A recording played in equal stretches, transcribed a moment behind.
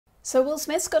So Will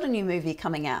Smith's got a new movie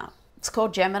coming out. It's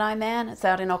called Gemini Man. It's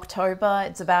out in October.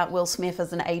 It's about Will Smith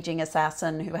as an aging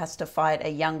assassin who has to fight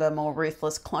a younger, more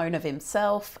ruthless clone of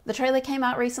himself. The trailer came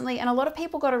out recently and a lot of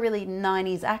people got a really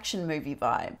 90s action movie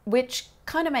vibe, which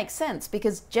kind of makes sense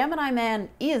because Gemini Man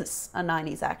is a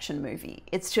 90s action movie.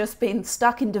 It's just been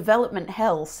stuck in development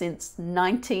hell since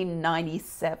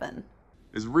 1997.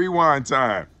 It's rewind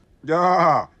time.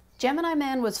 Yeah. Gemini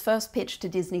Man was first pitched to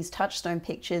Disney's Touchstone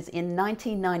Pictures in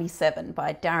 1997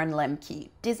 by Darren Lemke.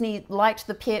 Disney liked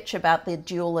the pitch about the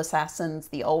dual assassins,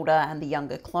 the older and the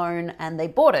younger clone, and they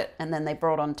bought it, and then they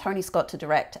brought on Tony Scott to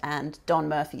direct and Don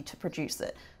Murphy to produce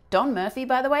it. Don Murphy,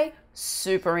 by the way,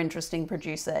 super interesting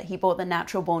producer. He bought the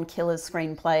Natural Born Killers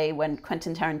screenplay when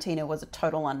Quentin Tarantino was a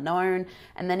total unknown.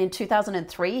 And then in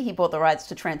 2003, he bought the rights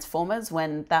to Transformers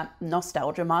when that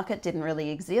nostalgia market didn't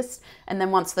really exist. And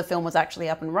then once the film was actually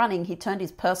up and running, he turned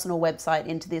his personal website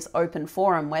into this open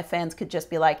forum where fans could just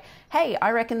be like, hey,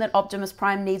 I reckon that Optimus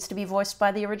Prime needs to be voiced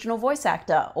by the original voice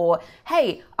actor. Or,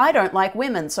 hey, I don't like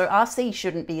women, so RC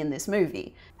shouldn't be in this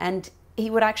movie. And he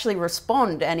would actually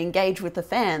respond and engage with the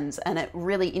fans, and it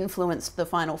really influenced the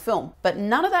final film. But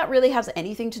none of that really has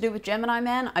anything to do with Gemini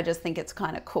Man. I just think it's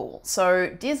kind of cool. So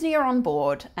Disney are on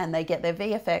board and they get their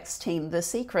VFX team, The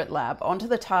Secret Lab, onto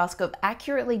the task of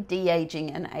accurately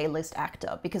de-aging an A-list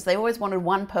actor because they always wanted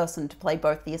one person to play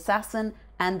both the assassin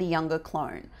and the younger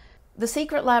clone. The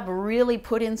Secret Lab really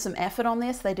put in some effort on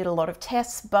this. They did a lot of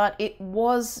tests, but it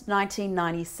was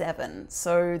 1997,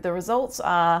 so the results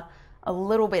are a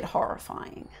little bit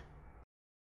horrifying.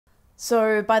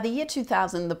 So by the year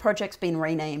 2000, the project's been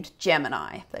renamed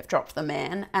Gemini. They've dropped the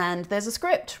man, and there's a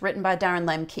script written by Darren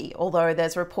Lemke, although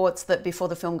there's reports that before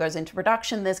the film goes into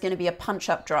production, there's going to be a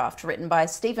punch-up draft written by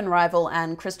Stephen Rival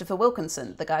and Christopher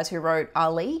Wilkinson, the guys who wrote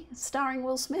Ali, starring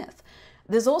Will Smith.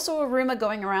 There's also a rumor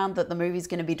going around that the movie's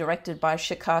going to be directed by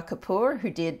Shekhar Kapoor, who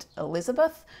did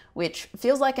Elizabeth, which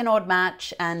feels like an odd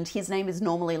match, and his name is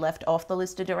normally left off the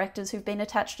list of directors who've been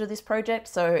attached to this project,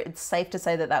 so it's safe to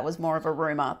say that that was more of a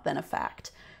rumor than a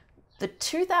fact. The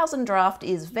 2000 draft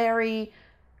is very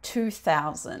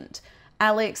 2000.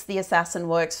 Alex, the assassin,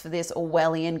 works for this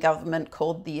Orwellian government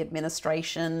called the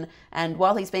Administration, and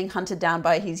while he's being hunted down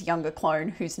by his younger clone,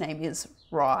 whose name is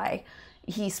Rye,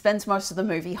 he spends most of the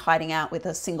movie hiding out with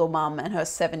a single mum and her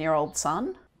 7-year-old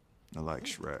son. I like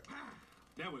Shrek.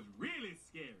 That was really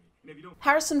scary. And if you don't...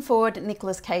 Harrison Ford,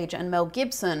 Nicolas Cage and Mel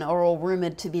Gibson are all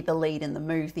rumoured to be the lead in the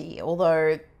movie,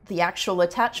 although the actual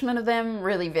attachment of them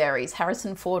really varies.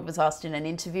 Harrison Ford was asked in an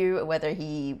interview whether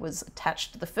he was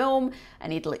attached to the film,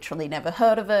 and he'd literally never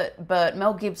heard of it, but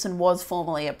Mel Gibson was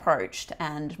formally approached,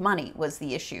 and money was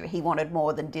the issue. He wanted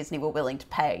more than Disney were willing to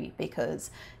pay because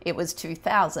it was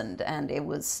 2000 and it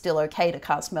was still okay to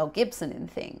cast Mel Gibson in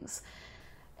things.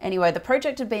 Anyway, the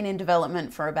project had been in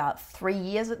development for about 3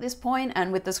 years at this point,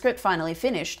 and with the script finally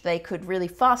finished, they could really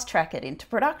fast-track it into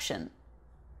production.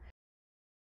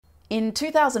 In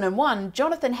 2001,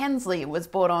 Jonathan Hensleigh was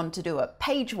brought on to do a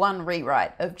page-one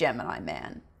rewrite of Gemini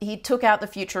Man. He took out the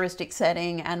futuristic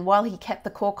setting, and while he kept the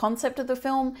core concept of the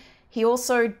film, he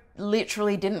also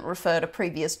literally didn't refer to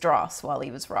previous drafts while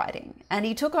he was writing. And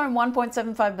he took home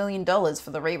 $1.75 million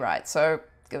for the rewrite, so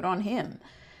good on him.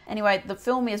 Anyway, the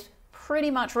film is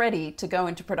pretty much ready to go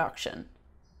into production.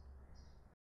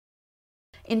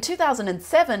 In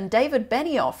 2007, David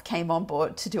Benioff came on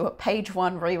board to do a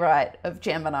page-one rewrite of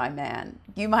Gemini Man.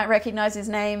 You might recognize his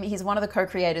name. He's one of the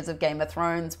co-creators of Game of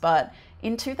Thrones, but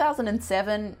in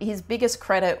 2007, his biggest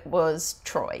credit was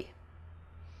Troy.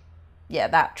 Yeah,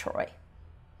 that Troy.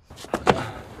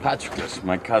 Patroclus,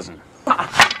 my cousin.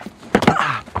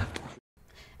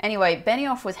 Anyway,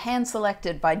 Benioff was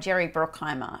hand-selected by Jerry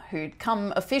Bruckheimer, who'd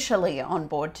come officially on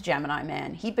board to Gemini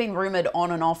Man. He'd been rumoured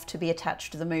on and off to be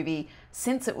attached to the movie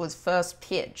since it was first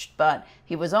pitched, but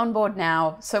he was on board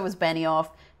now, so was Benioff.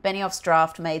 Benioff's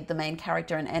draft made the main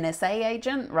character an NSA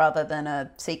agent rather than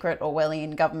a secret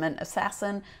Orwellian government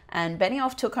assassin, and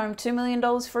Benioff took home $2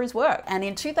 million for his work. And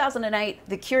in 2008,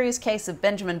 The Curious Case of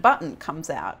Benjamin Button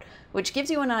comes out, which gives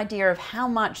you an idea of how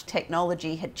much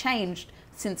technology had changed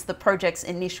since the project's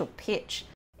initial pitch.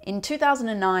 In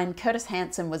 2009, Curtis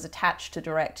Hanson was attached to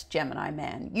direct Gemini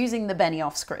Man, using the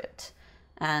Benioff script.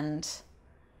 And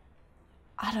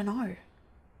I don't know.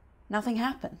 Nothing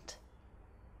happened.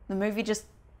 The movie just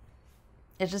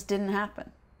didn't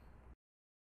happen.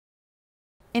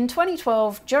 In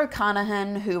 2012, Joe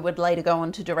Carnahan, who would later go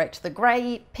on to direct The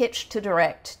Grey, pitched to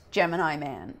direct Gemini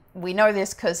Man. We know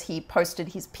this because he posted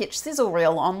his pitch sizzle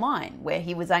reel online, where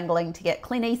he was angling to get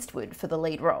Clint Eastwood for the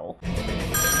lead role.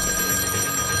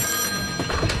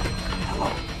 Hello.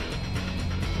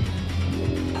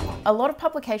 Hello. A lot of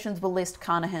publications will list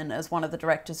Carnahan as one of the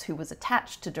directors who was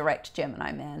attached to direct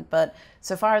Gemini Man, but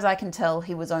so far as I can tell,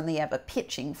 he was only ever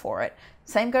pitching for it.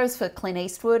 Same goes for Clint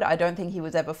Eastwood. I don't think he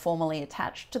was ever formally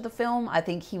attached to the film. I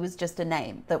think he was just a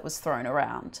name that was thrown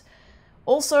around.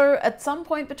 Also, at some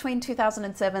point between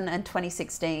 2007 and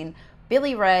 2016,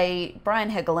 Billy Ray, Brian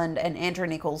Helgeland, and Andrew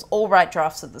Nichols all write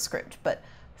drafts of the script, but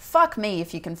fuck me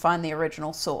if you can find the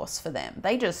original source for them.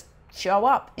 They just show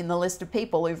up in the list of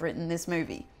people who've written this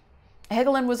movie.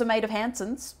 Helgeland was a mate of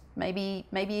Hanson's. Maybe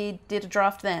he did a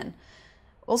draft then.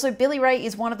 Also, Billy Ray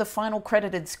is one of the final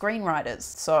credited screenwriters,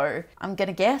 so I'm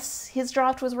gonna guess his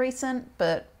draft was recent,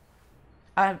 but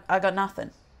I got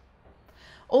nothing.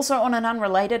 Also, on an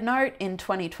unrelated note, in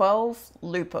 2012,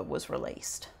 Looper was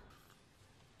released.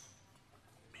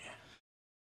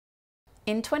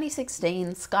 In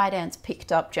 2016, Skydance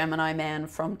picked up Gemini Man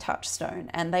from Touchstone,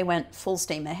 and they went full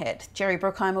steam ahead. Jerry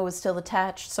Bruckheimer was still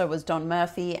attached, so was Don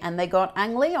Murphy, and they got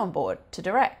Ang Lee on board to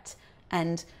direct.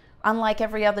 And unlike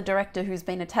every other director who's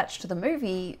been attached to the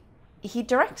movie, he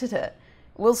directed it.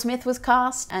 Will Smith was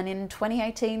cast, and in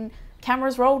 2018,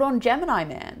 cameras rolled on Gemini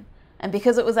Man. And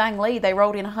because it was Ang Lee, they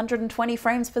rolled in 120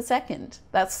 frames per second.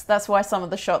 That's why some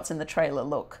of the shots in the trailer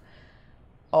look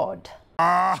odd.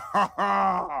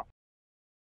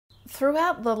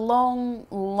 Throughout the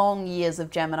long years of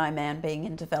Gemini Man being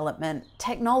in development,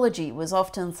 technology was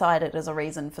often cited as a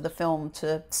reason for the film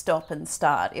to stop and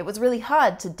start. It was really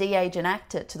hard to de-age an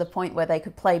actor to the point where they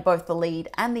could play both the lead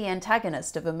and the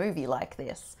antagonist of a movie like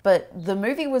this. But the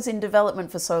movie was in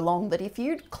development for so long that if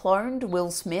you'd cloned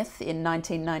Will Smith in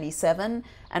 1997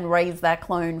 and raised that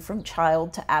clone from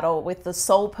child to adult with the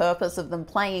sole purpose of them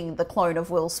playing the clone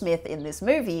of Will Smith in this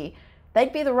movie,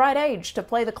 they'd be the right age to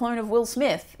play the clone of Will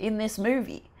Smith in this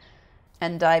movie.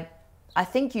 And I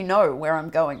think you know where I'm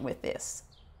going with this.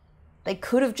 They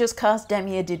could have just cast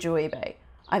Demi Adejuyigbe.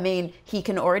 I mean, he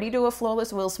can already do a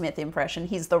flawless Will Smith impression,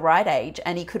 he's the right age,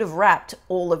 and he could have rapped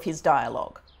all of his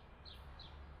dialogue.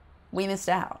 We missed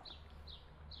out.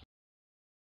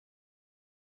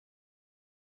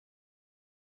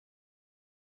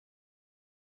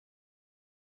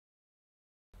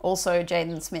 Also,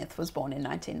 Jaden Smith was born in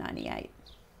 1998.